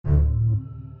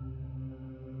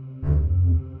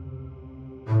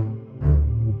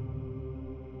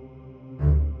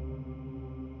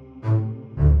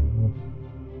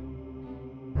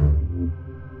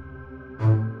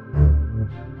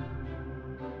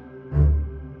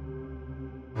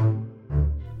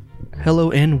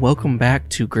Hello and welcome back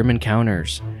to Grim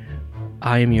Encounters.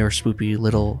 I am your spoopy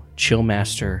little chill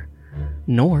master,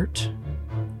 Nort,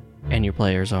 and your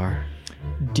players are...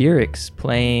 Derek's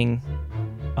playing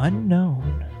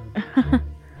Unknown.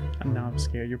 Now I'm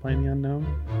scared you're playing the unknown.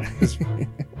 Is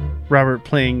Robert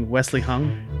playing Wesley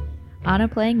Hung? Anna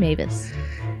playing Mavis.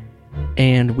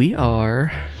 And we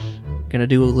are going to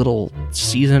do a little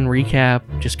season recap,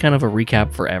 just kind of a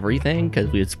recap for everything, because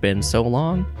it's been so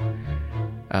long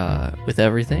with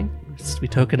everything. We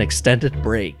took an extended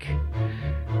break.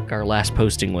 Our last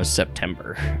posting was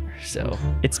September, so...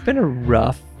 It's been a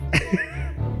rough,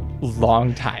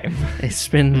 long time. It's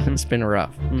been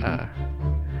rough.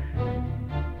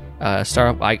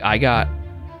 Start. I got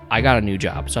a new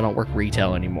job, so I don't work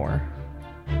retail anymore.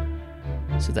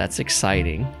 So that's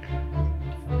exciting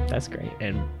That's great.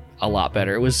 and a lot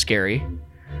better. It was scary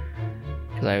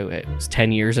because it was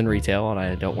 10 years in retail and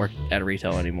I don't work at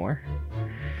retail anymore.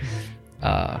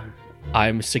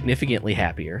 I'm significantly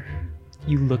happier.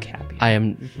 You look happy. I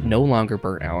am no longer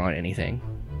burnt out on anything.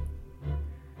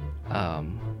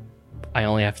 I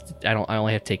only have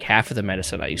to take half of the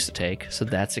medicine I used to take, so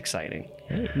that's exciting.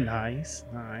 Nice.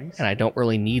 And I don't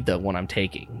really need the one I'm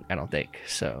taking, I don't think.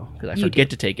 So, because I You forget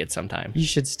to take it sometimes. You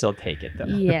should still take it, though.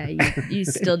 Yeah, you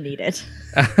still need it.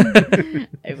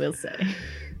 I will say.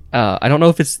 I don't know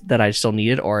if it's that I still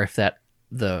need it or if that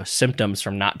the symptoms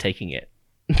from not taking it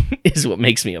is what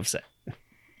makes me upset.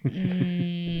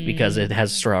 Because it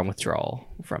has strong withdrawal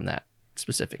from that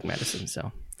specific medicine.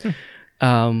 So,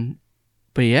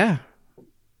 but yeah,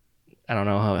 I don't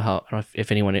know how I don't know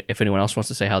if anyone else wants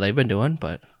to say how they've been doing,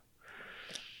 but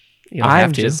you don't I'm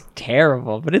have to. just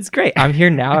terrible, but it's great. I'm here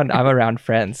now and I'm around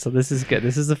friends, so this is good.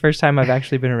 This is the first time I've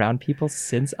actually been around people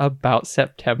since about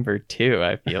September too,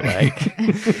 I feel like.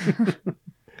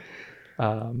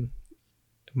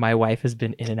 My wife has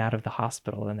been in and out of the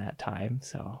hospital in that time,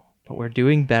 but we're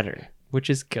doing better, which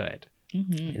is good.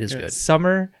 Mm-hmm. It is good.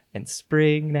 Summer and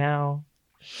spring now,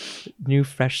 new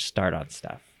fresh start on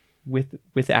stuff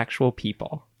with actual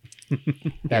people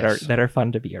that are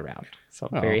fun to be around. So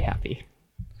I'm very happy.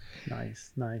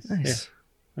 Nice. Nice. Yeah.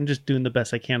 I'm just doing the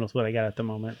best I can with what I got at the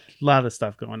moment. A lot of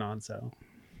stuff going on, so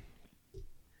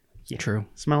True.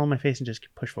 smile on my face and just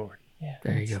push forward. Yeah,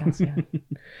 There you makes go. sense, yeah.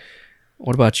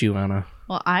 What about you, Anna?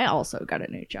 Well, I also got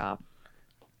a new job.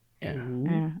 Yeah.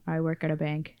 Ooh, I work at a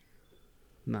bank.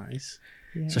 nice.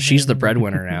 So she's the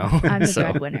breadwinner now. I'm the So,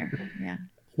 breadwinner. Yeah.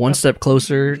 one step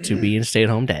closer to being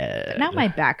stay-at-home dad. Now my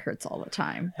back hurts all the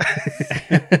time.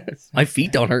 My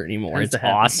feet don't hurt anymore. Tends It's to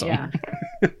happen. awesome. Yeah.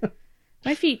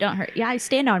 My feet don't hurt. Yeah, I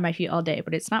stand on my feet all day,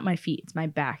 but it's not my feet. It's my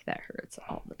back that hurts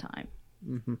all the time.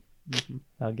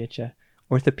 I'll get you.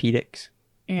 Orthopedics.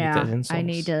 Yeah. those I insoles.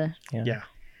 need to Yeah.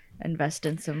 invest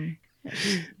in some.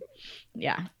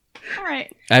 Yeah. All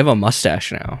right. I have a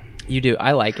mustache now. You do.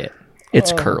 I like it.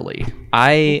 It's curly.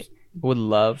 I would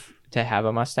love to have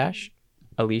a mustache.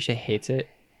 Alicia hates it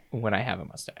when I have a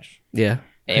mustache. Yeah.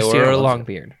 Or Christiana a loves long it.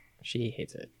 beard. She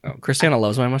hates it. Oh, Christiana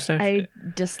loves my mustache. I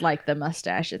dislike the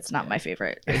mustache. It's not my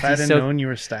favorite. If I'd have so- known you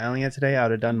were styling it today, I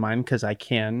would have done mine because I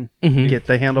can Mhm. get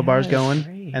the handlebars Yeah, going,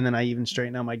 great. and then I even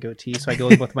straighten out my goatee, so I go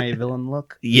with my villain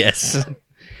look. Yes.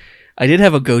 I did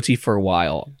have a goatee for a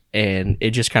while, and it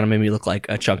just kind of made me look like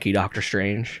a chunky Doctor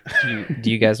Strange. Do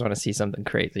you guys want to see something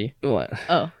crazy? What?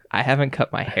 Oh. I haven't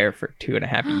cut my hair for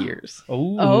 2.5 years.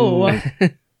 Oh.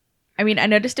 I mean, I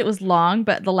noticed it was long,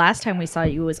 but the last time we saw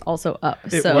you was also up.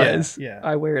 It so was. Yeah.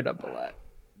 I wear it up a lot.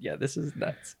 Yeah, this is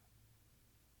nuts.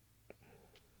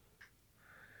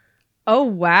 Oh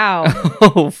wow.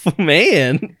 Oh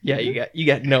man. Yeah, you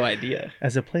got no idea.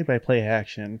 As a play-by-play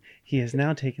action, he has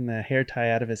now taken the hair tie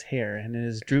out of his hair, and it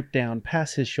is drooped down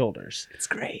past his shoulders. It's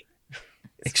great.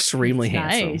 Extremely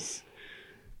handsome. Nice.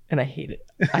 And I hate it.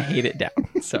 I hate it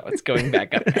down. So it's going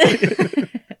back up.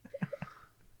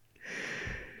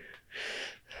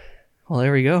 Well,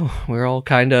 there we go. We're all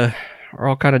kind of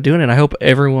doing it. I hope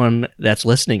everyone that's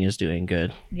listening is doing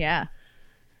good. Yeah.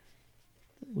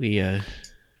 But yeah,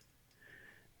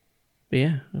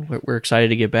 we're excited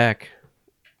to get back.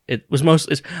 A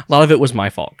lot of it was my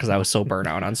fault because I was so burnt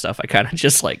out on stuff. I kind of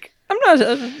just like, I'm not.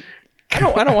 I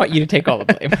don't want you to take all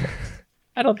the blame.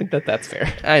 I don't think that's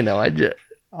fair. I know.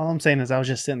 All I'm saying is I was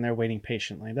just sitting there waiting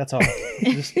patiently. That's all.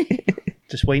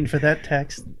 just waiting for that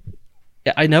text.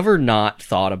 I never not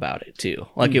thought about it too.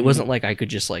 Like it wasn't like I could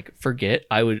just like forget.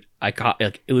 It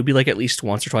would be like at least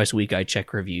once or twice a week I'd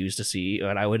check reviews to see,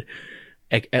 and I would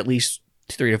at least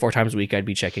 3 to 4 times a week I'd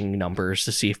be checking numbers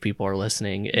to see if people are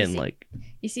listening. And like,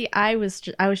 You see, I was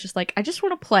just like, I just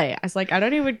want to play. I was like, I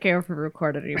don't even care if we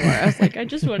record anymore. I was like, I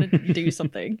just want to do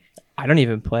something. I don't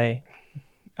even play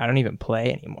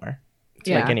anymore.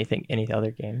 to like any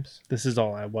other games. This is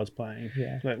all I was playing.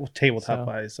 Yeah. Like, well, tabletop So-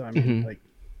 wise. So I mean, Mhm. like,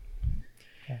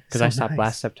 Because So I stopped nice.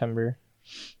 last September.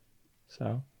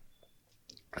 So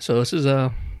So this is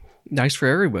nice for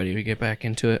everybody to get back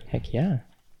into it. heck yeah.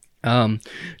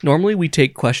 Normally we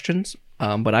take questions,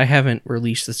 but I haven't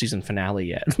released the season finale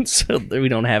yet, so we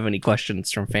don't have any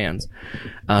questions from fans.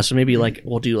 So maybe like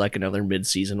we'll do like another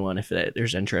mid-season one if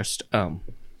there's interest. But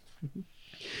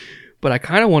I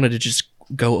kind of wanted to just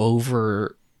go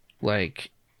over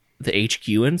like the HQ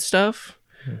and stuff,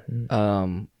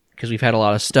 because we've had a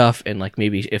lot of stuff, and like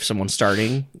maybe if someone's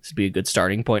starting, this would be a good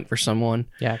starting point for someone.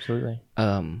 Yeah, absolutely.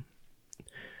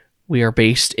 We are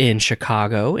based in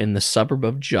Chicago, in the suburb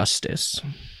of Justice,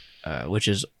 which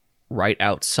is right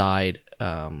outside.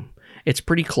 It's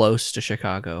pretty close to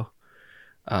Chicago.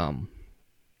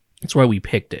 That's why we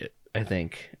picked it, I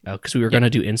think, because we were going to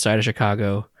do inside of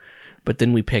Chicago, but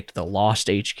then we picked the Lost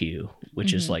HQ,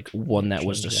 which is like one that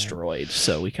was Changed that. destroyed.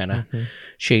 So we kind of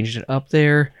changed it up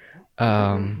there.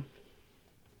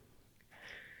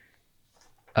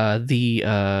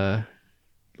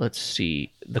 Let's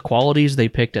see, the qualities they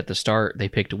picked at the start, they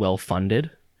picked well funded,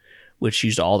 which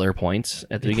used all their points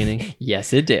at the beginning.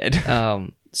 Yes, it did.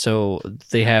 So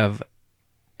they have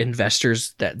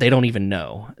investors that they don't even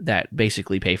know that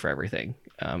basically pay for everything,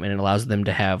 and it allows them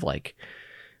to have like,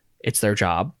 it's their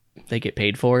job, they get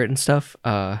paid for it and stuff.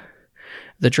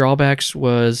 The drawbacks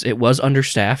was it was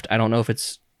understaffed. I don't know if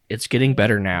it's getting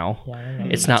better now. Yeah, I don't know.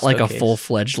 It's not like a Showcase.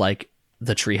 full-fledged like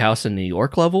the Treehouse in New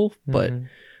York level, but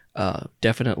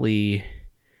definitely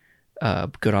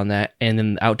good on that. And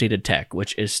then outdated tech,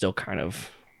 which is still kind of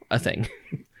a thing.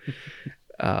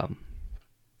 And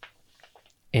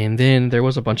then there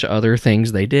was a bunch of other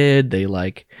things they did. They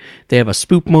have a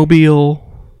spookmobile,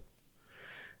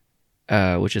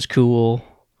 which is cool.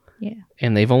 Yeah.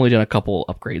 And they've only done a couple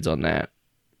upgrades on that.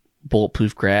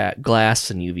 Bulletproof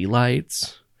glass and UV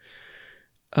lights.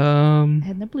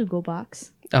 And the Blue Go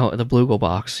box. Oh, the Bluegill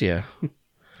box, yeah.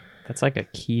 That's like a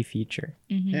key feature.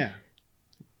 yeah.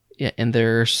 Yeah, and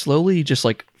they're slowly just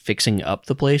like fixing up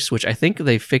the place, which I think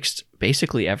they fixed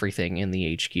basically everything in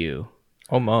the HQ.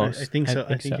 I think so.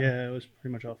 I think yeah, it was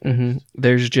pretty much all. hmm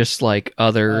There's just like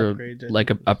other Upgrades, I like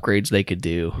think. upgrades they could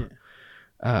do.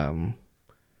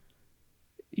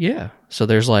 Yeah. So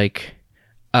there's like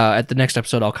at the next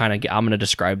episode, I'm going to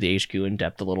describe the HQ in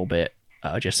depth a little bit,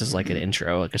 just as like an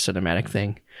intro, like a cinematic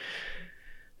thing.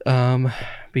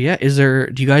 But yeah,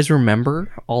 do you guys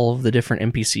remember all of the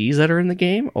different NPCs that are in the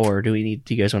game, or do you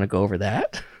guys want to go over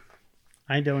that?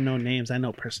 I don't know names. I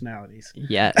know personalities.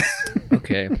 Yes.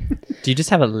 Okay. Do you just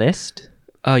have a list?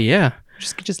 Yeah.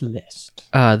 Just list.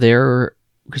 There,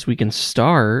 because we can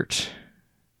start.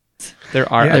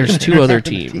 There are. Yeah, There's two other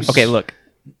teams. Okay, look.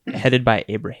 Headed by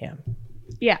Abraham,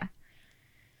 Yeah.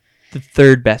 the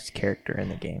third best character in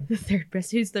the game. The third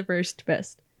best. Who's the first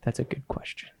best? That's a good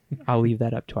question. I'll leave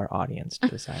that up to our audience to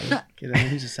decide. Okay, then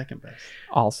who's the second best?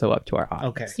 Also up to our audience.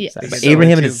 Okay. to Yes. decide. So But it's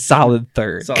Abraham only is two. a solid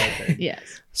third. Solid third.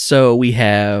 Yes. So we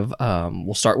have,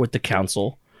 we'll start with the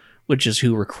council, which is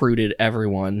who recruited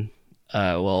everyone.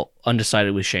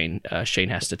 Undecided with Shane. Shane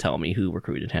has to tell me who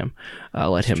recruited him.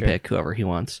 Let him true. pick whoever he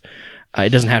wants. It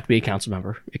doesn't have to be a council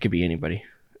member. It could be anybody.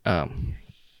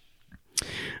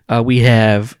 We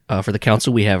have, for the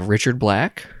council, we have Richard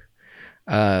Black.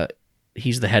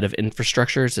 He's the head of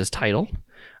infrastructure, is his title.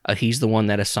 He's the one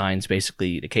that assigns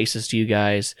basically the cases to you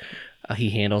guys. He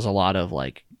handles a lot of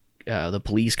like the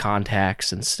police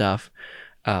contacts and stuff.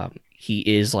 He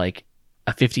is like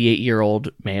a 58-year-old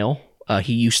male.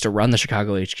 He used to run the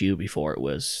Chicago HQ before it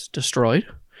was destroyed.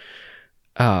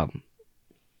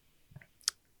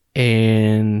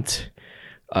 And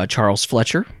Charles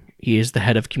Fletcher, he is the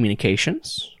head of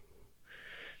communications.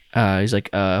 He's like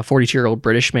a 42-year-old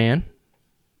British man.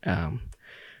 Kind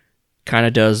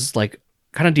of deals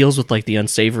with like the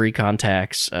unsavory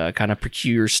contacts, kind of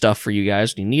procures stuff for you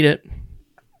guys when you need it.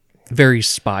 Very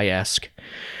spy-esque.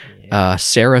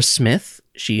 Sarah Smith,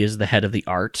 she is the head of the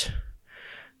art.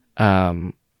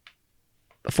 A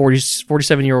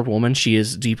 47-year-old woman. She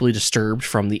is deeply disturbed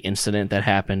from the incident that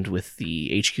happened with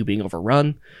the HQ being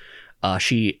overrun.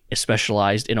 She is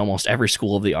specialized in almost every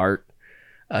school of the art.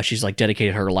 She's like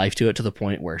dedicated her life to it to the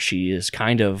point where she is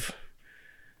kind of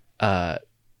a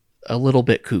little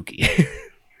bit kooky.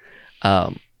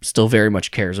 Still very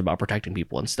much cares about protecting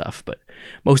people and stuff, but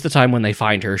most of the time when they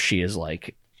find her, she is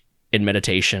like in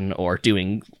meditation or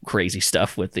doing crazy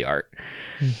stuff with the art.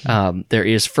 There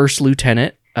is First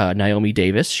Lieutenant Naomi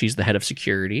Davis. She's the head of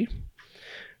security.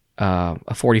 A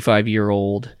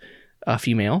 45-year-old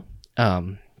female.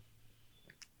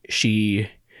 She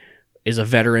is a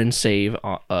veteran save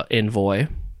envoy.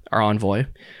 our envoy,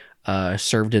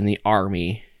 served in the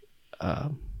army.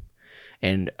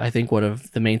 And I think one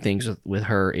of the main things with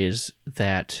her is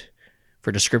that,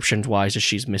 for descriptions wise, is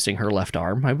she's missing her left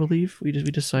arm. I believe we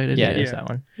decided. Yeah, it is Yeah. that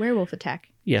one. Werewolf attack.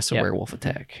 Yes, a Yep. werewolf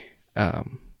attack.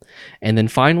 And then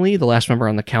finally, the last member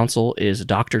on the council is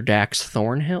Dr. Dax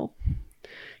Thornhill.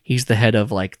 He's the head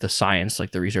of like the science,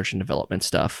 like the research and development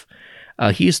stuff.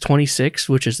 He is 26,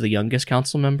 which is the youngest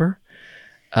council member.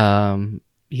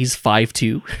 He's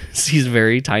 5'2". He's a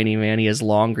very tiny man. He has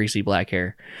long, greasy black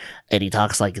hair, and he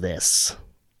talks like this.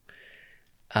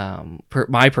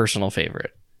 My personal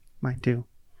favorite. Mine too.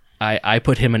 I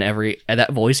put him in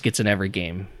that voice gets in every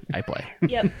game I play.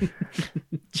 Yep.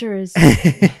 Sure is.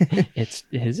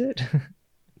 Is it?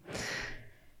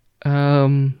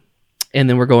 And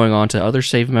then we're going on to other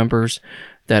save members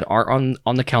that are on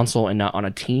the council and not on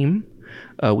a team.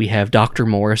 We have Dr.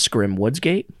 Morris Grimm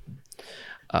Woodsgate,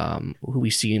 who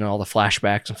we see in all the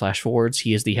flashbacks and flash forwards.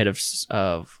 He is the head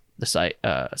of the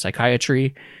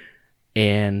psychiatry,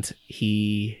 and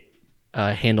he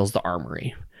handles the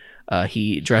armory.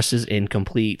 He dresses in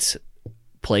complete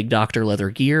Plague Doctor leather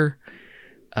gear,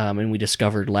 and we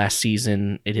discovered last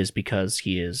season it is because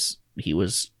he has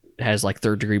like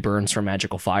 3rd-degree burns from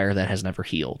magical fire that has never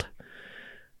healed.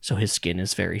 So his skin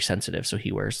is very sensitive, so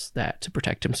he wears that to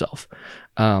protect himself.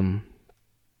 Then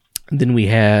we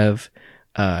have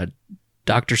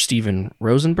Dr. Steven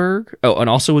Rosenberg. Oh, and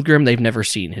also with Grimm, they've never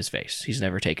seen his face. He's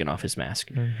never taken off his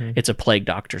mask. Mhm. It's a Plague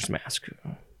Doctor's mask.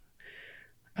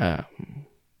 Then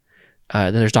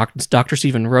there's Dr.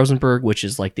 Steven Rosenberg, which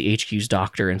is like the HQ's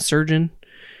doctor and surgeon.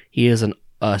 He is a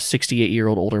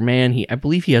 68-year-old older man. I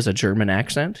believe he has a German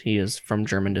accent. He is from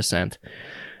German descent.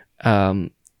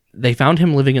 They found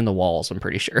him living in the walls, I'm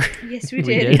pretty sure. Yes, we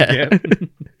We did. did.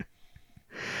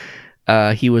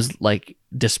 Yeah. He was like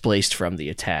displaced from the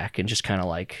attack and just kind of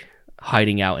like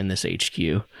hiding out in this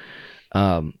HQ.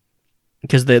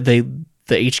 Because the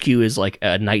HQ is like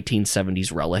a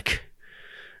 1970s relic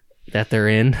that they're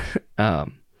in.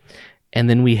 And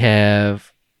then we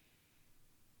have,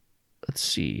 let's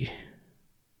see,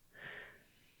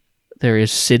 there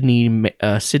is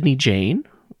Sydney Jane.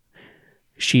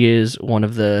 She is one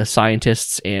of the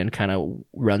scientists and kind of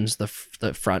runs the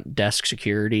front desk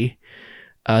security.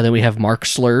 Then we have Mark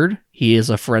Slurd. He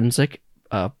is a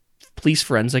police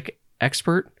forensic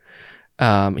expert.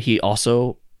 He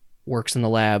also works in the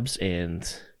labs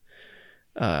and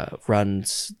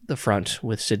runs the front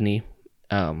with Sydney.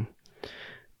 And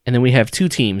then we have 2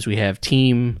 teams. We have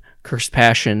Team Cursed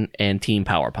Passion and Team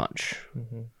Power Punch.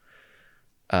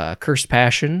 Mhm. Cursed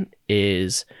Passion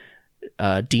is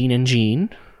Dean and Jean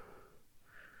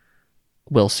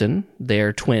Wilson.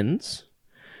 They're twins,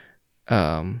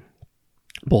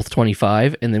 both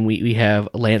 25. And then we have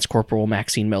Lance Corporal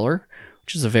Maxine Miller,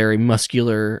 which is a very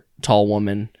muscular, tall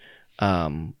woman,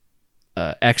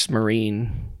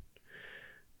 ex-Marine.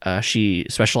 She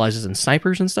specializes in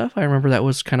snipers and stuff. I remember that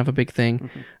was kind of a big thing.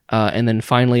 Mm-hmm. And then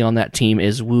finally on that team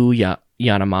is Wu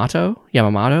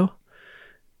Yamamoto.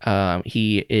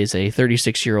 He is a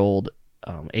 36-year-old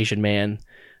Asian man.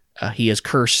 He is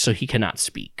cursed, so he cannot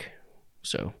speak.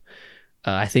 So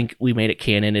I think we made it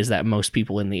canon is that most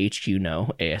people in the HQ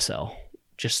know ASL,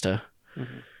 just to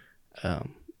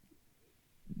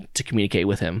communicate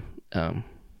with him.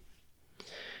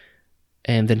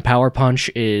 And then Power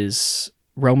Punch is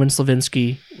Roman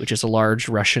Slavinsky, which is a large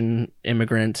Russian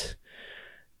immigrant,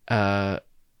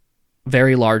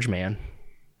 very large man.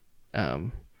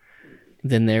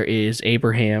 Then there is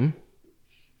Abraham,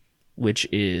 which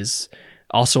is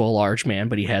also a large man,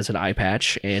 but he has an eye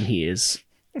patch, and he is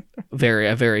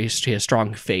he has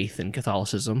strong faith in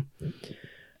Catholicism.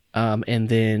 And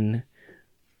then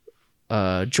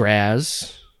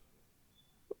Draz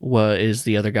is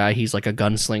the other guy. He's like a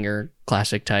gunslinger,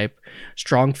 classic type,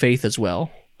 strong faith as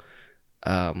well.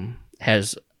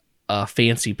 Has a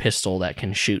fancy pistol that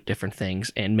can shoot different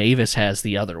things, and Mavis has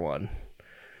the other one.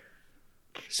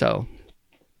 So,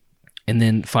 and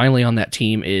then finally on that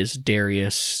team is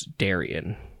Darius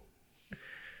Darien,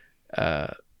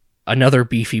 another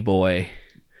beefy boy,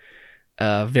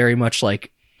 very much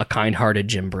like a kind-hearted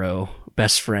Jim Bro,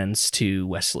 best friends to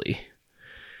Wesley.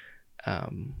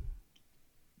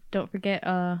 Don't forget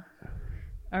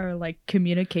our like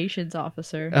communications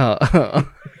officer,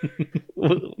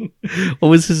 What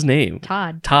was his name?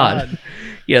 Todd. Todd.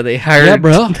 Yeah, they hired. Yeah,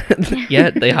 bro.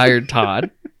 Yeah, they hired Todd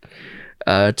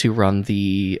to run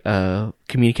the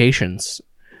communications,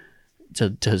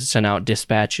 to send out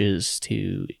dispatches,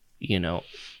 to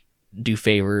do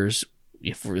favors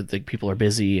if the people are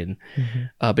busy, and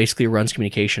basically runs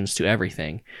communications to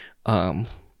everything. And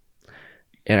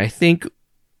I think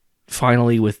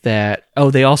finally with that,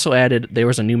 they also added, there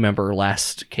was a new member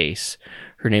last case.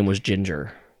 Her name was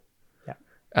Ginger.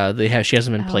 Yeah. She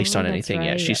hasn't been placed on that's anything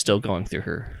yet. right. She's still going through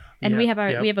her. And we Yep,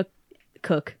 have yep. we have a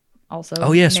cook also.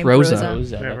 Oh, yes, named Rosa.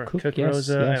 Rosa, We have the our cook, cook yes,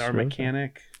 Rosa yes, and our Rosa.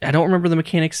 mechanic. I don't remember the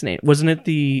mechanic's name. Wasn't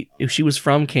it if she was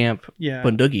from Camp Yeah.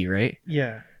 Bundugi, right?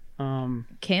 Yeah.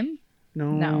 Kim.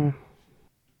 No. No.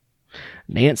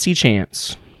 Nancy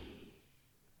Chance.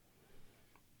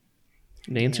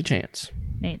 Nancy Chance.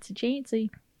 Nancy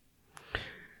Chancy.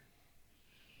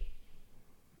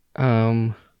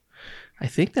 I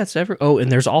think that's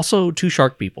and there's also 2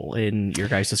 shark people in your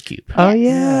guys' cube. Oh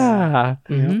yeah.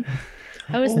 Mhm.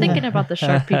 I was thinking about the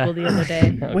shark people the other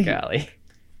day. Oh Wait. golly.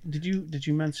 Did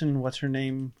you mention what's her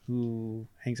name who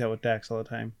hangs out with Dax all the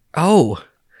time? Oh,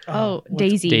 Oh, what's-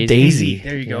 Daisy. Daisy.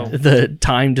 There you go. The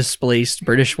time displaced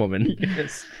British woman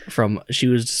Yes. she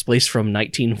was displaced from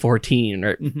 1914,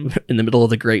 right in the middle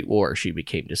of the Great War. She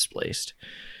became displaced.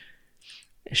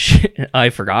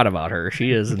 I forgot about her. She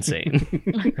is insane.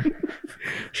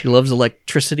 She loves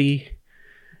electricity,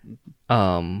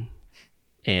 and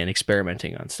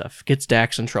experimenting on stuff. Gets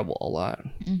Dax in trouble a lot.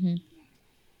 Mm-hmm.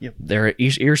 Yep.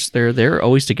 They're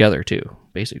always together too,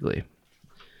 basically.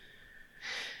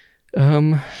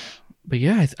 But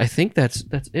yeah, I think that's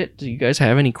it. Do you guys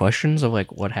have any questions of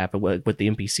like what happened with the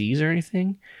NPCs or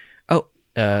anything? Oh,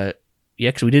 yeah,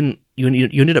 because we didn't. You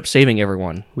ended up saving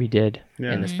everyone We did.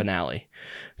 Yeah. in this finale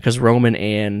because Roman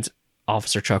and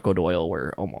Officer Chuck O'Doyle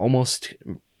were almost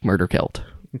murder killed.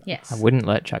 Yes. I wouldn't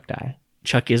let Chuck die.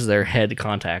 Chuck is their head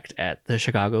contact at the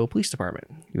Chicago Police Department.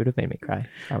 You would have made me cry.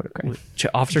 I would have cried.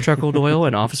 Officer Chuck O'Doyle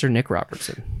and Officer Nick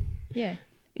Robertson. Yeah.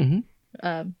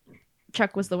 Mm-hmm.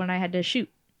 Chuck was the one I had to shoot.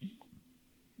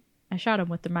 I shot him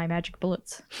with my magic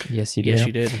bullets. Yes, you did. Yes,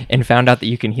 you did. And found out that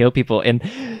you can heal people and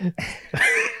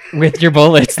with your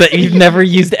bullets that you've never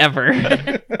used ever.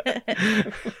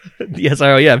 Yes,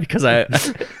 because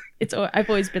I've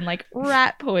always been like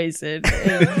rat poison,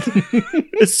 and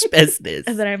asbestos.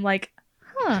 then I'm like,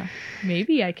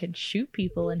 maybe I can shoot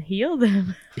people and heal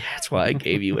them. Yeah, that's why I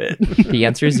gave you it. The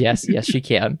answer is yes. Yes, she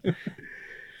can.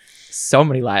 So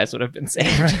many lives would have been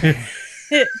saved.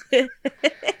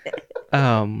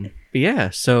 But yeah,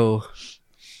 so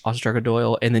Officer Chuck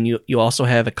O'Doyle, and then you also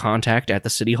have a contact at the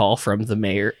city hall from the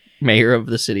mayor of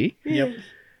the city. Yep.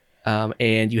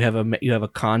 And you have a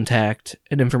contact,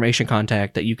 an information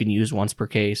contact that you can use once per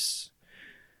case.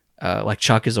 Like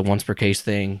Chuck is a once per case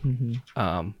thing.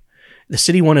 Mhm. The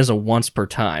city one is a once per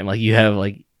time. Like you have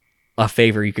like a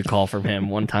favor you could call from him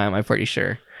one time. I'm pretty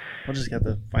sure. We'll just have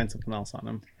to find something else on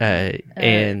him.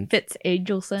 And Fitz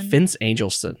Angelson. Vince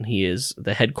Angelson, he is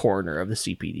the head coroner of the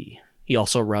CPD. He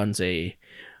also runs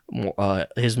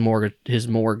his morgue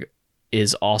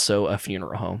is also a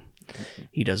funeral home.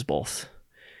 He does both.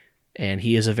 And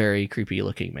he is a very creepy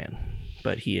looking man,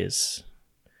 but he is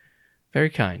very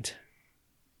kind.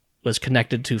 Was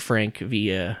connected to Frank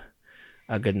via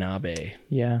a Ganabe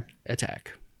Yeah.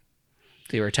 attack.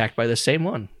 They were attacked by the same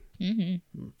one. Mm-hmm.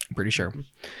 I'm pretty sure.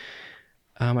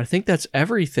 I think that's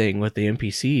everything with the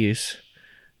NPCs.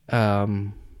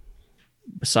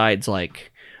 Besides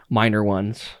like minor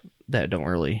ones that don't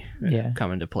really Yeah.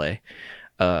 come into play.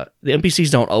 The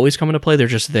NPCs don't always come into play. They're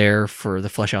just there for the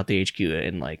flesh out the HQ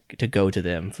and like to go to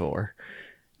them for,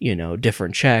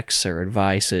 different checks or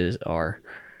advices or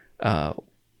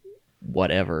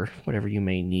whatever you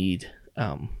may need.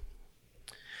 But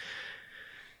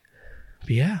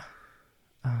yeah,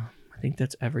 I think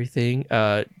that's everything.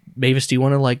 Mavis, do you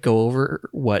want to like go over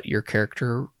what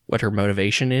her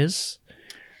motivation is?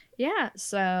 Yeah,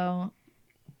 so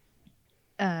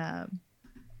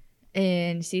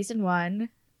in season 1,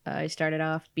 I started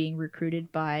off being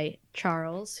recruited by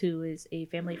Charles, who is a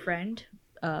family friend.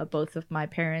 Both of my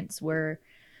parents were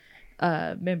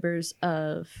members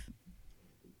of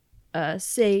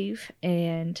SAVE,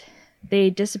 and they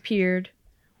disappeared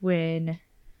when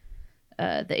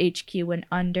the HQ went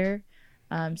under.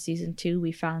 Season 2,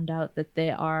 we found out that they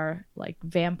are like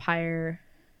vampire.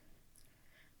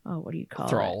 Oh, what do you call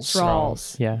Thralls. it?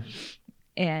 Thralls. Yeah.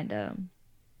 And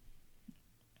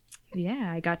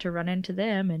I got to run into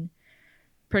them and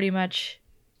pretty much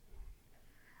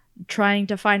trying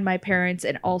to find my parents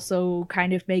and also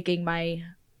kind of making my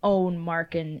own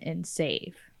mark and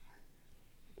save.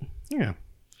 Yeah.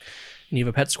 And you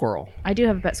have a pet squirrel. I do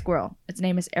have a pet squirrel. Its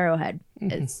name is Arrowhead.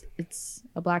 Mhm. It's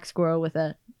a black squirrel with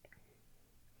a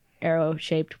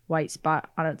arrow-shaped white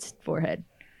spot on its forehead.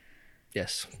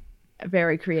 Yes. A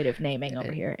very creative naming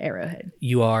over here, Arrowhead.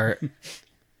 You are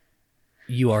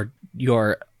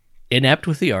inept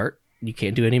with the art. You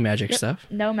can't do any magic Yep. stuff.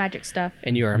 No magic stuff.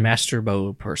 And you are a master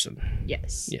bow person.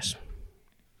 Yes. Yes.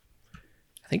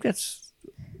 think is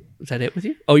that it with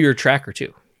you? Oh, you're a tracker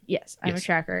too. Yes, I'm a Yes.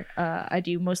 tracker. I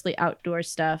do mostly outdoor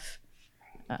stuff.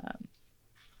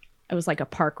 I was like a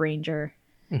park ranger.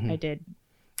 Mhm. I did.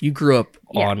 You grew up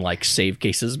Yeah. on like save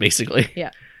cases, basically.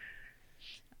 Yeah.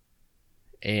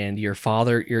 And your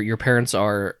father, your parents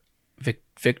are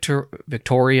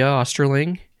Victoria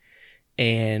Osterling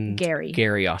and Gary.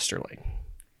 Osterling.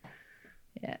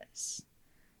 Yes.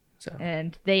 So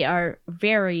And they are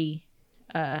very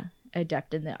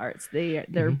adept in the arts. They're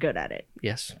Mm-hmm. good at it.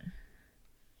 yes.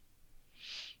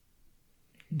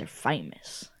 They're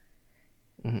famous.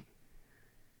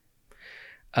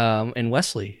 And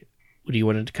Wesley, do you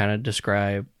want to kind of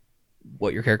describe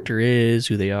what your character is,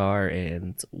 who they are,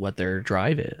 and what their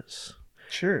drive is?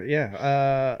 Sure,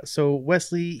 yeah. So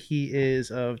Wesley, he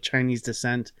is of Chinese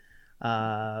descent.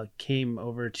 Came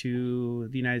over to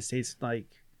the United States like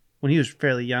when he was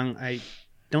fairly young. I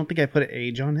don't think I put an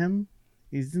age on him.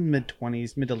 He's in mid to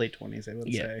late 20s, I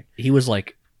would say. He was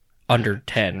like under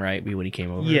 10, right? When he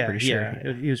came over. I'm Yeah, pretty sure.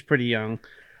 yeah. He was pretty young.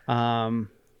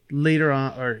 Later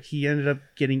on, or he ended up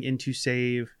getting into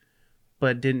Save,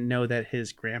 but didn't know that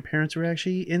his grandparents were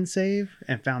actually in Save,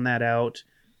 and found that out,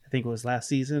 I think it was last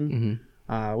season,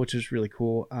 which is really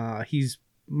cool. He's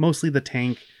mostly the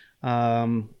tank.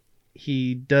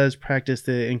 He does practice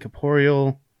the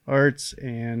incorporeal arts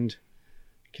and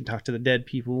can talk to the dead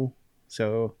people,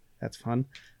 so that's fun.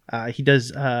 He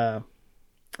does, like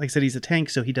I said, he's a tank,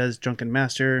 so he does Drunken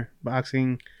Master,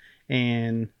 boxing,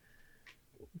 and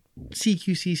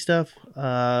CQC stuff.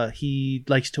 He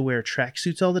likes to wear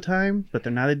tracksuits all the time, but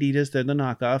they're not Adidas, they're the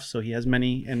knockoffs, so he has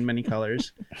many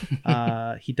colors.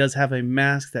 He does have a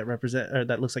mask that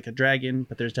that looks like a dragon,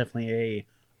 but there's definitely a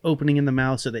opening in the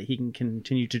mouth so that he can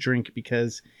continue to drink,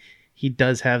 because he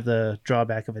does have the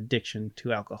drawback of addiction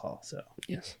to alcohol. So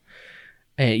Yes.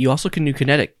 And you also can do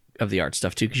kinetic of the art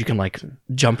stuff too, because you can like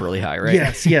jump really high, right?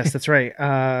 yes, that's right.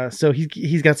 So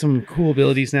he's got some cool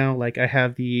abilities now. Like I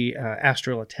have the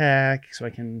astral attack, so I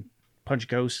can punch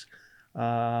ghosts.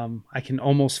 I can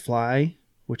almost fly,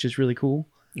 which is really cool.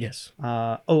 Yes.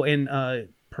 And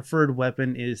preferred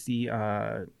weapon is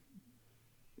the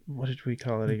what did we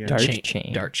call it again? Dart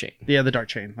chain. Dart chain. Yeah, the dart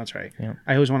chain. That's right. Yeah.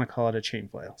 I always want to call it a chain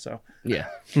flail. So, Yeah.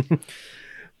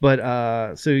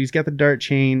 but so he's got the dart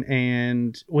chain,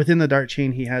 and within the dart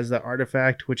chain, he has the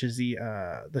artifact, which is the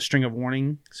string of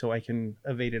warning, so I can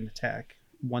evade an attack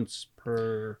once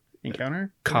per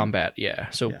encounter. Combat. Yeah.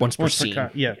 So Yeah, once per scene.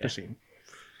 per scene.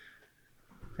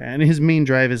 And his main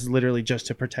drive is literally just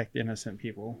to protect innocent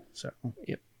people. So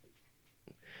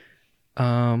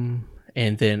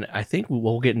And then I think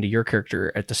we'll get into your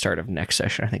character at the start of next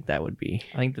session. I think that would be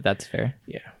I think that's fair.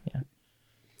 yeah.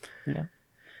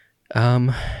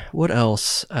 What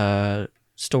else?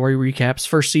 Story recaps.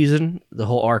 First season, the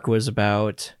whole arc was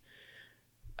about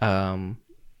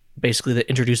basically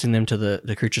introducing them to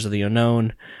the creatures of the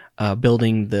unknown,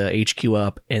 building the HQ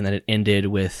up, and then it ended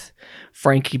with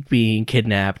Frankie being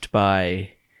kidnapped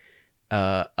by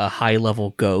a high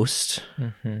level ghost.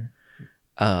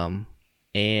 Mm-hmm.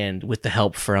 And with the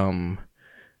help from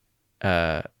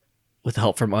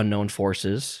unknown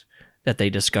forces, that they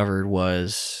discovered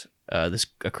was a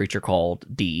creature called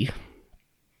D,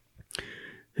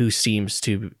 who seems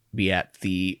to be at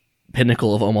the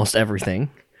pinnacle of almost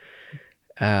everything.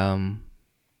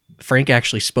 Frank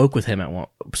actually spoke with them at one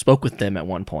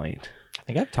point. I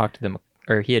think I've talked to them,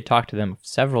 or he had talked to them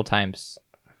several times.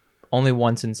 Only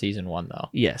once in season 1, though.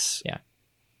 Yes. Yeah.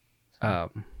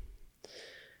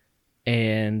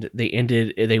 And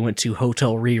they went to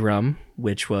Hotel Rerum,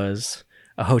 which was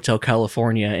a Hotel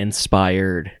California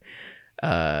inspired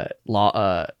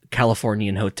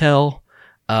Californian hotel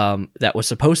that was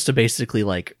supposed to basically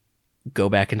like go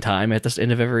back in time at the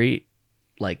end of every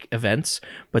like events,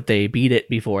 but they beat it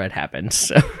before it happened.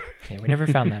 So Yeah, we never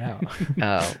found that out.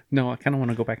 no, I kind of want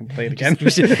to go back and play it again. We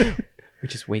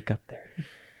just wake up there.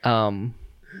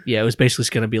 yeah, it was basically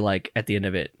going to be like at the end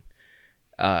of it,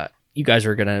 you guys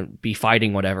are going to be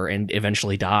fighting whatever and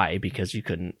eventually die because you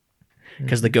couldn't,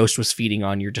 because the ghost was feeding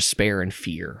on your despair and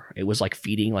fear. It was like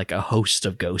feeding like a host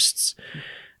of ghosts.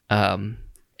 And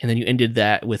then you ended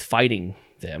that with fighting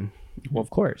them. Well, of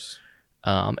course.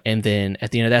 And then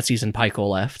at the end of that season, Pyko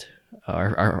left.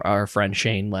 Our friend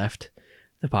Shane left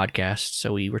the podcast,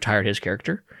 so we retired his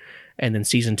character. And then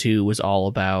season 2 was all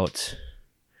about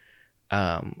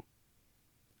a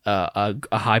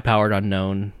high-powered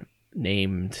unknown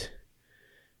named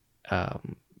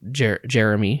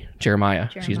Jeremiah,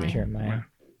 excuse me, Jeremiah.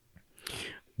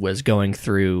 was going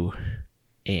through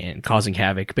and causing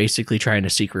havoc, basically trying to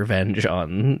seek revenge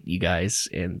on you guys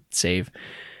and save,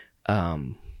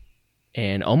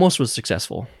 and almost was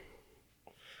successful.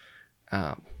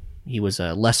 He was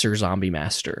a lesser zombie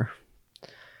master.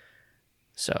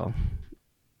 So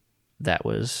that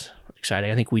was exciting.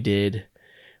 I think we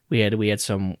had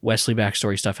some Wesley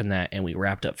backstory stuff in that, and we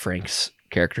wrapped up Frank's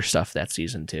character stuff that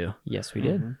season too. Yes, we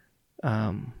did.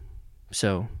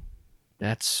 So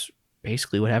that's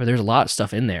basically what happened. There's a lot of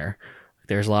stuff in there.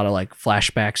 There's a lot of like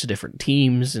flashbacks to different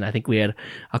teams, and I think we had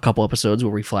a couple episodes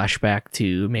where we flash back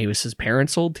to Mavis's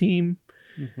parents' old team.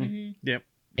 Yep.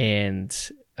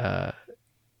 And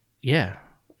yeah,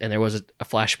 and there was a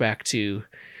flashback to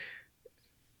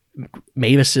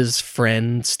Mavis's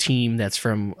friend's team that's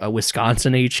from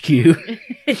Wisconsin HQ.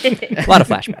 A lot of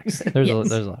flashbacks. There's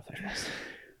Yes. a lot of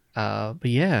flashbacks. But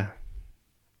yeah,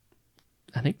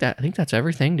 I think that's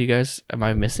everything. Do you guys, am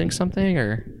I missing something,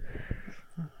 or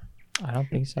I don't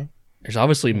think so. there's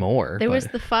obviously more? There but- was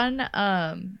the fun,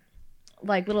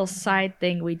 like little side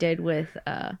thing we did with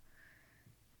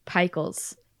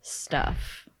Pikel's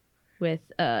stuff with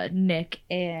Nick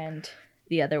and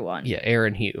the other one. yeah,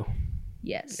 Aaron Hugh.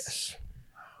 Yes.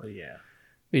 Oh, yeah.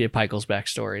 We did Pikel's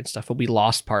backstory and stuff, but we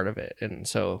lost part of it, and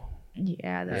so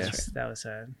Yeah, that's Yes, that was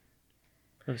sad.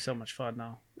 It was so much fun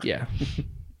though. yeah.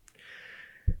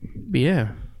 But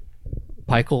yeah,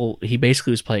 Pikel, he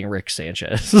basically was playing Rick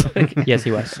Sanchez. Yes,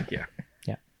 he was. Yeah.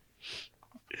 Yeah.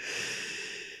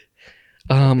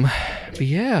 But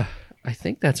yeah, I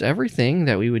think that's everything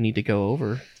that we would need to go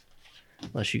over.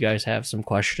 Unless you guys have some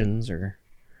questions or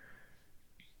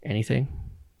anything.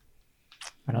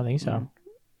 I don't think so.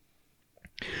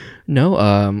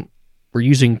 No, we're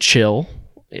using Chill.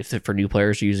 For new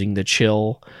players using the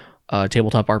Chill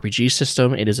tabletop RPG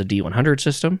system, it is a D100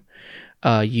 system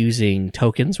using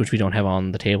tokens, which we don't have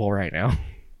on the table right now.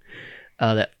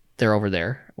 That they're over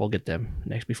there. We'll get them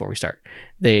next before we start.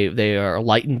 They are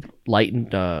light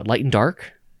and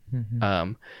dark.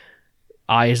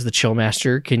 I, as the Chill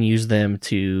Master, can use them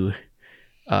to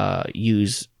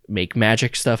make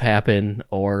magic stuff happen,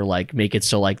 or like make it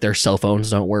so like their cell phones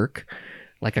don't work,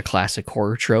 like a classic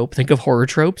horror trope. Think of horror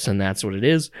tropes, and that's what it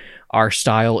is. Our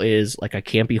style is like a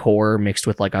campy horror mixed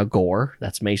with like a gore.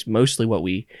 That's mostly what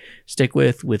we stick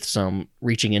with some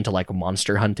reaching into like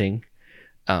monster hunting.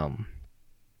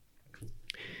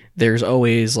 There's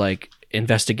always like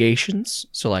investigations,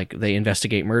 so like they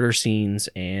investigate murder scenes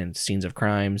and scenes of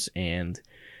crimes and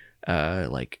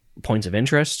like points of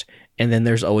interest. And then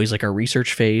there's always like a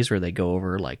research phase where they go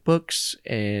over like books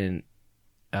and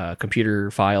computer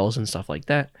files and stuff like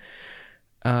that.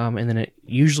 And then it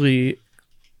usually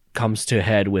comes to a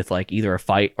head with like either a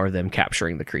fight or them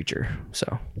capturing the creature.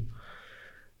 So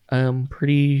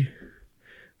pretty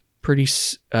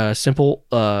simple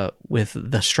with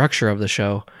the structure of the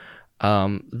show.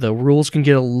 The rules can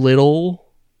get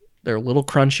they're a little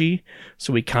crunchy,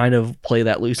 so we kind of play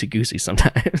that loosey-goosey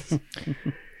sometimes.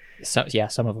 So yeah,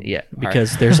 some of them. Yeah, are.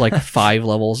 because there's like 5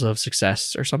 levels of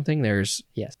success or something. There's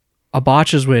Yes. a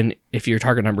botch is when if your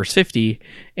target number is 50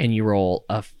 and you roll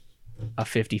a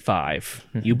 55,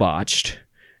 you botched,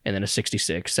 and then a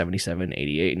 66, 77,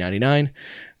 88, 99.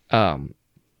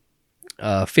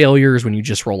 Failure is when you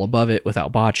just roll above it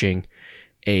without botching.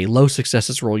 A low success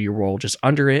is you roll just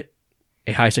under it.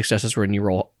 A high success is when you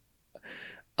roll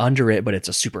under it, but it's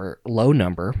a super low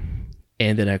number.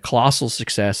 And then a colossal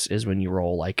success is when you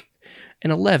roll like an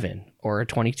 11 or a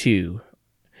 22.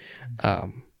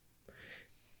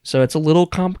 So it's a little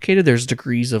complicated. There's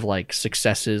degrees of like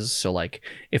successes. So like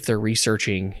if they're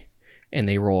researching and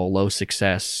they roll a low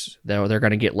success, they're going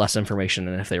to get less information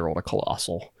than if they rolled a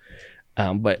colossal.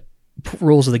 But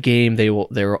rules of the game, they will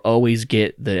always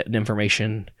get the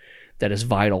information that is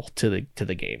vital to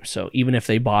the game. So even if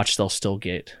they botch, they'll still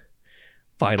get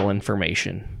vital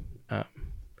information.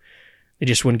 They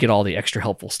just wouldn't get all the extra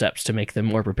helpful steps to make them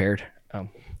more prepared. But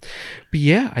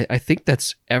yeah, I think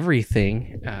that's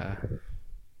everything.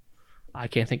 I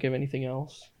can't think of anything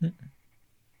else.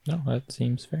 No, that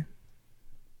seems fair.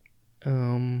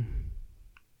 Trying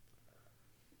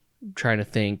to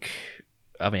think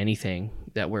of anything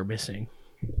that we're missing.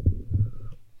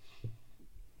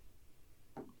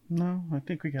 No, I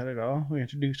think we got it all. We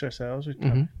introduced ourselves.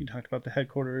 You talked about the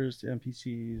headquarters, the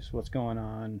NPCs, what's going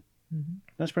on.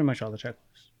 That's pretty much all the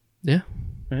checklists. Yeah.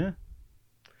 Yeah.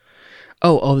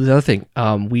 Oh, the other thing.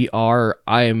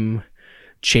 I'm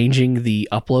changing the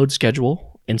upload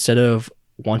schedule. Instead of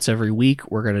once every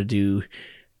week, we're going to do,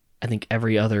 I think,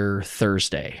 every other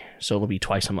Thursday. So it'll be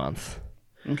twice a month.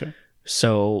 Okay.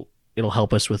 So it'll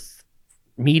help us with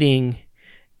meeting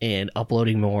and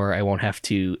uploading more. I won't have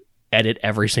to edit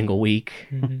every single week.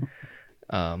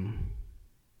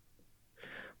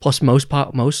 Plus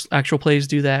most actual plays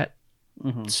do that.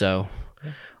 So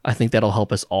I think that'll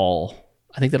help us all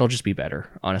I think that'll just be better,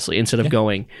 honestly. Instead of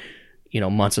going,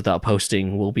 months without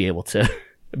posting, we'll be able to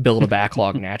build a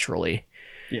backlog naturally.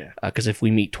 Yeah. Because if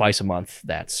we meet twice a month,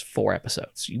 that's 4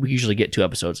 episodes. We usually get 2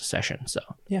 episodes a session. So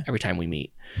every time we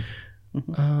meet,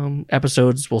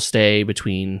 episodes will stay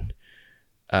between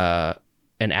an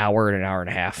hour and an hour and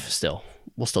a half. Still,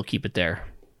 we'll still keep it there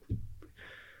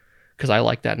because I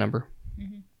like that number.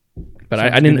 But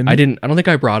I don't think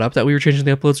I brought up that we were changing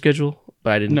the upload schedule.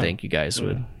 But I didn't think you guys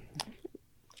would.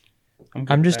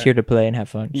 I'm just here to play and have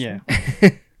fun. Yeah.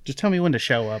 Just tell me when to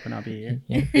show up and I'll be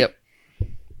here. Yep.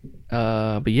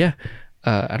 But yeah,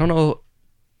 I don't know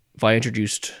if I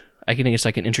guess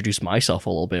I can introduce myself a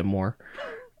little bit more.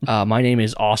 My name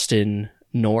is Austin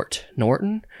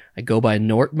Norton. I go by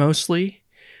Nort mostly,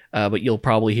 but you'll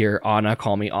probably hear Anna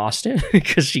call me Austin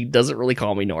because she doesn't really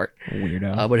call me Nort.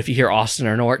 Weirdo. But if you hear Austin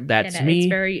or Nort, that's me. It's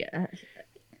very.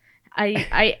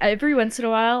 I every once in a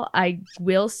while I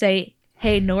will say,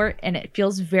 "Hey Nort," and it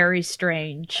feels very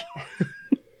strange.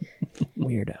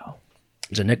 Weirdo.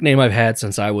 It's a nickname I've had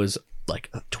since I was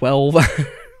like 12.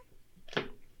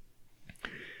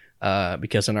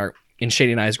 Because in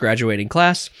Shady and I's graduating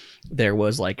class, there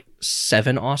was like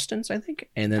 7 Austins, I think.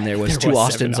 And then there was 2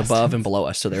 Austins above and below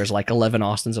us. So there's like 11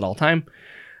 Austins at all time.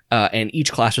 And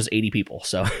each class was 80 people.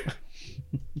 So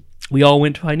we all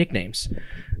went by nicknames.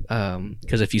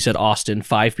 Because if you said Austin,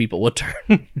 5 people would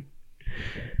turn.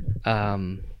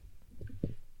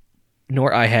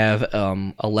 Nor I have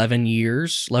 11 or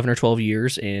 12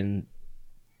 years in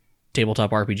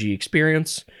tabletop RPG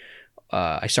experience.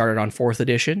 I started on 4th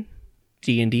edition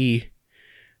D&D.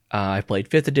 I've played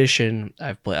 5th edition.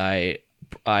 I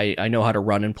know how to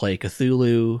run and play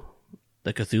Cthulhu,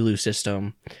 the Cthulhu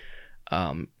system.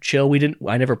 Chill,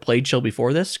 I never played Chill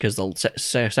before this because the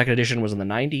 2nd edition was in the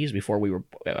 90s before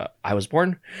I was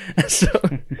born. So,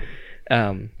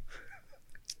 and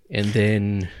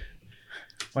then.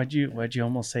 Why'd you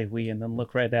almost say we and then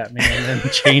look right at me and then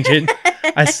change it?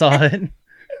 I saw it.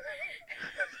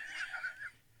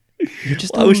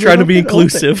 I was trying to be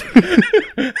inclusive.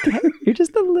 You're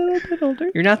just a little bit older.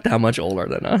 You're not that much older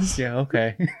than us. Yeah,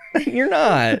 okay. You're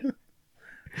not.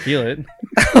 Feel it.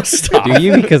 Stop. Do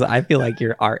you? Because I feel like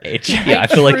you're our age. Yeah, I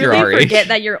feel like you're our age. Forget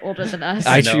that you're older than us.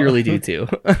 I truly do too.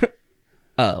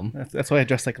 That's why I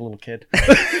dress like a little kid.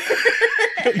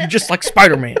 You're just like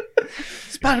Spider-Man.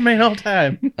 Spider-Man all the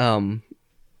time.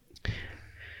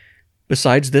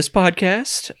 Besides this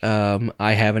podcast,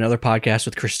 I have another podcast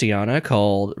with Christiana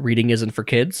called Reading Isn't for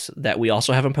Kids that we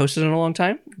also haven't posted in a long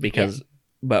time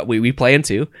but we plan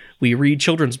to. We read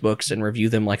children's books and review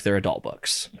them like they're adult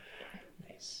books.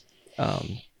 Nice.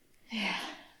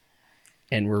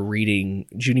 And we're reading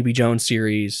Junie B. Jones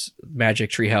series, Magic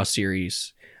Treehouse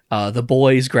series, The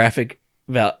Boys graphic.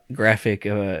 That's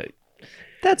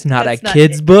not a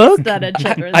kid's book. It's not a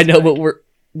children's I know, book. but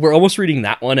we're almost reading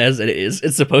that one as it is.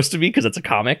 It's supposed to be because it's a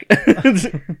comic,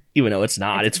 even though it's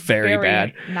not. It's very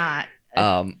bad. Not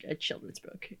a children's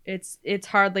book. It's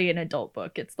hardly an adult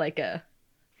book. It's like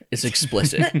it's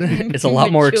explicit. It's a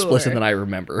lot more Mature. explicit than I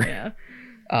remember. Yeah.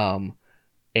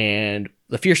 And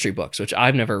the Fear Street books, which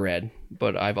I've never read,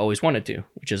 but I've always wanted to,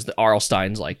 which is the R.L.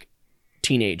 Stein's like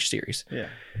teenage series. Yeah.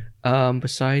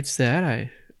 Besides that,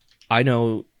 I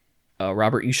know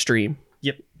Robert, you stream.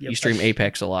 Yep. You stream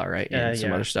Apex a lot, right? And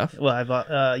some other stuff. Well,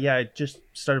 I just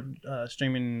started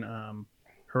streaming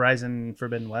Horizon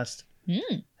Forbidden West.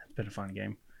 It's been a fun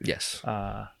game. Yes.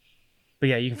 But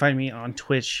yeah, you can find me on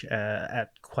Twitch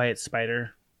at Quiet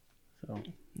Spider. So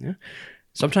yeah.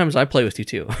 Sometimes I play with you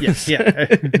too. Yes, yeah.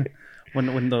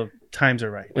 when the times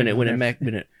are right. When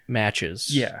it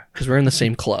matches. Yeah. Because we're in the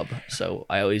same club, so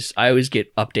I always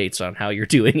get updates on how you're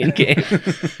doing in game.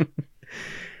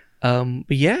 But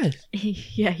yeah.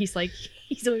 Yeah, he's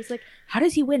always like, how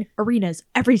does he win arenas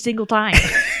every single time?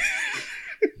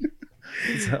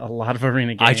 It's a lot of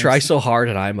arena games. I try so hard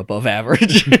and I'm above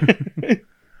average.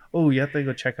 Oh, you have to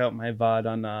go check out my VOD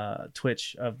on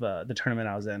Twitch of the tournament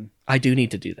I was in. I do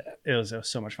need to do that. It was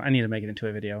so much fun. I need to make it into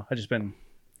a video. I've just been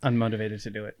unmotivated to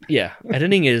do it. Yeah,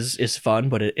 editing is fun,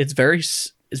 but it's very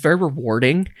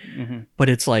rewarding. Mm-hmm. But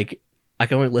it's like I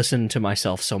can only listen to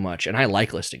myself so much, and I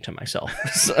like listening to myself.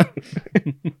 So.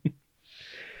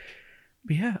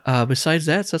 But yeah. Besides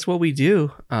that's what we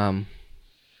do. I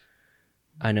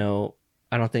know.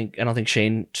 I don't think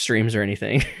Shane streams or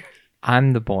anything.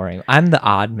 I'm the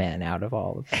odd man out of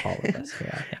all of us.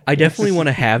 Yeah. I definitely want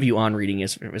to have you on Reading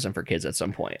Isn't for Kids at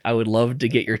some point. I would love to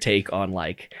get your take on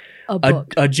like A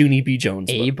book. a Junie B.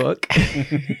 Jones book.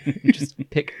 Just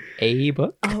pick a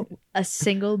book. Oh, a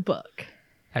single book.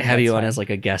 Have you on as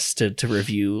like a guest to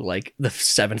review like the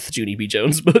 7th Junie B.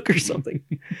 Jones book or something.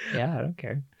 Yeah, I don't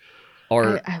care.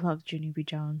 Or I love Junie B.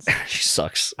 Jones. she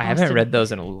sucks. I haven't Austin- read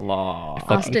those in a long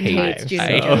fucking Austin hate hates it. Junie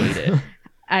I B. Jones. hate it.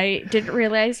 I didn't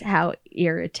realize how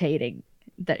irritating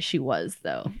that she was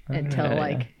though until Yeah.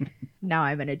 like now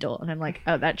I'm an adult and I'm like,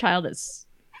 oh, that child is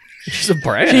She's a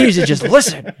brat. She needs to just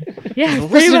listen. yeah,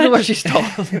 pretty Listen to much. what she's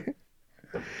told.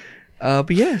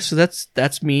 But yeah, so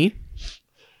that's me.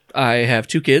 I have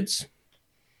 2 kids.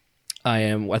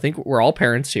 I think we're all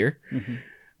parents here.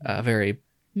 Very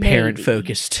parent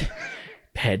focused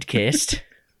podcast.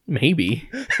 Maybe.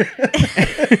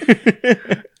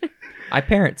 I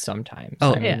parent sometimes.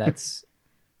 Oh. I mean, Yeah. that's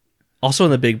Also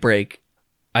in the big break,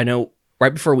 I know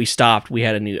right before we stopped, we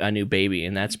had a new baby,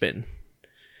 and that's been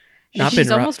not She's been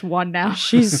rough. almost 1 now.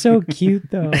 she's so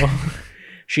cute though.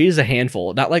 She is a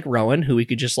handful. Not like Rowan, who we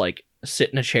could just like sit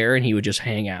in a chair and he would just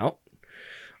hang out.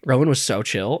 Rowan was so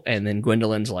chill, and then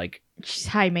Gwendolyn's like, She's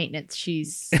high maintenance.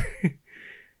 She's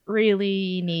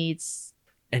really needs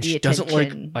and The she doesn't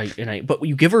attention. but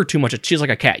you give her too much. She's like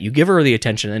a cat. You give her the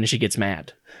attention, and then she gets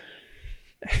mad.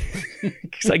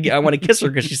 Because I want to kiss her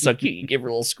because she's so cute. You give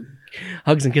her little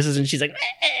hugs and kisses, and she's like,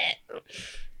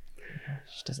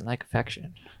 She doesn't like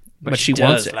affection, but she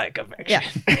wants it. like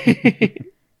affection.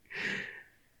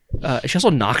 yeah. She also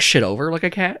knocks shit over like a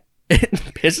cat. It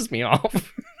pisses me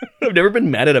off. I've never been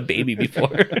mad at a baby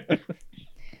before.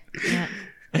 Yeah.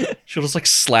 She'll just like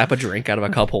slap a drink out of a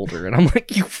cup holder, and I'm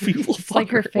like, you feel It's like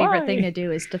her favorite Why? thing to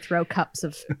do is to throw cups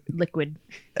of liquid.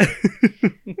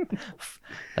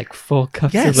 Like full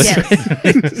cups Yes. of liquid.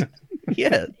 Yes.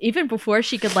 Yeah. Even before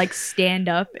she could like stand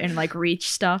up and like reach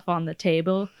stuff on the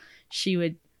table, she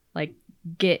would like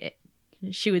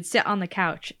she would sit on the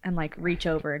couch and like reach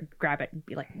over and grab it and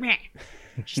be like, meh.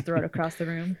 Just throw it across the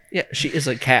room. Yeah, she is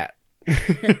a cat.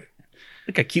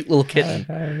 Like a cute little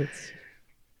kitten.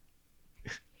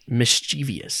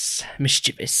 Mischievous.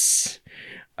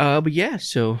 But yeah,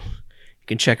 so you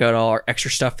can check out all our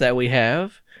extra stuff that we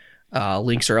have.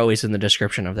 Links are always in the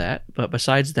description of that. But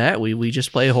besides that, we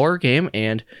just play a horror game,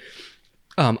 and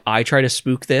I try to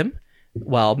spook them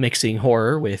while mixing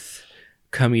horror with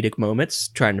comedic moments,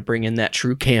 trying to bring in that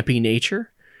true campy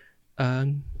nature.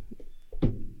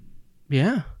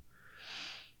 Yeah.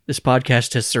 This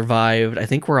podcast has survived. I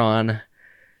think we're on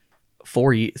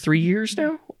 3 years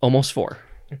now? Almost 4.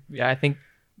 Yeah, I think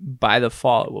by the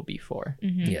fall it will be 4.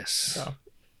 Mhm. Yes. So.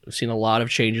 We've seen a lot of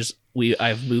changes.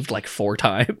 I've moved like 4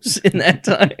 times in that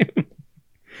time.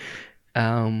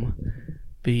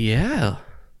 But yeah.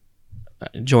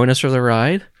 Join us for the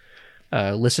ride.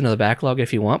 Listen to the backlog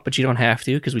if you want, but you don't have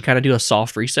to, because we kind of do a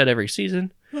soft reset every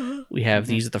season. We have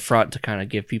these at the front to kind of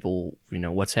give people,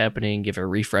 what's happening, give a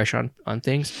refresh on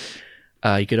things.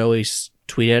 You could always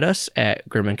tweet at us at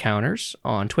Grim Encounters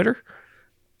on Twitter.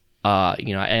 I'll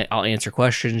answer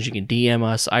questions. You can DM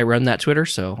us. I run that Twitter,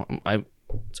 so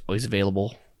it's always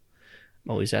available.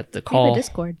 I'm always at the We call. have a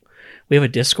Discord. We have a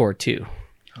Discord too.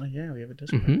 Oh yeah, we have a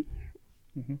Discord.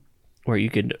 Mm-hmm. Where you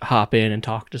could hop in and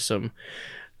talk to some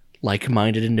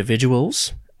like-minded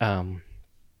individuals. But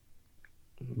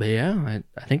yeah,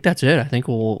 I think that's it. I think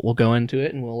we'll go into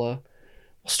it, and we'll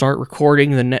start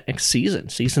recording the next season,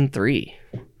 season 3.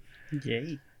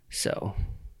 Yay! So,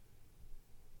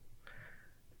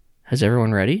 is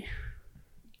everyone ready?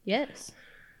 Yes.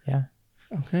 Yeah.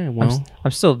 Okay. Well,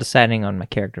 I'm still deciding on my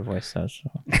character voice, though. So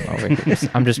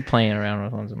I'm just playing around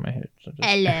with ones in my head. So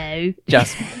Hello.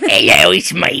 just hello,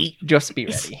 it's me. just be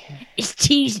ready. It's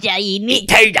Tuesday, isn't it?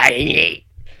 Tuesday.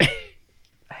 I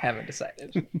haven't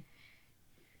decided.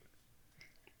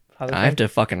 I have to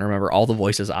fucking remember all the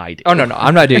voices I do. Oh no,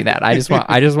 I'm not doing that. I just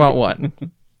want one.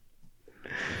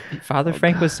 Father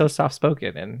Frank was so soft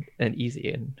spoken and easy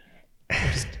and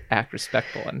just act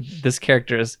respectful, and this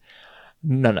character is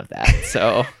none of that.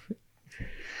 So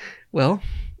Well,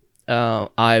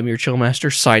 I'm your chill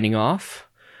master signing off.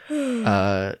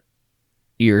 Your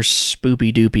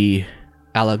spoopy doopy,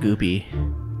 alagoopy,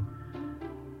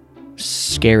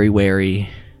 scary wary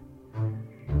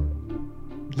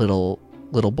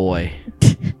little boy,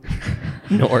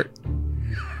 Nort.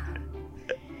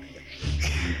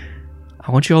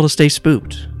 I want you all to stay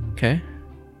spooked, okay?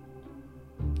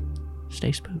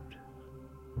 Stay spooked.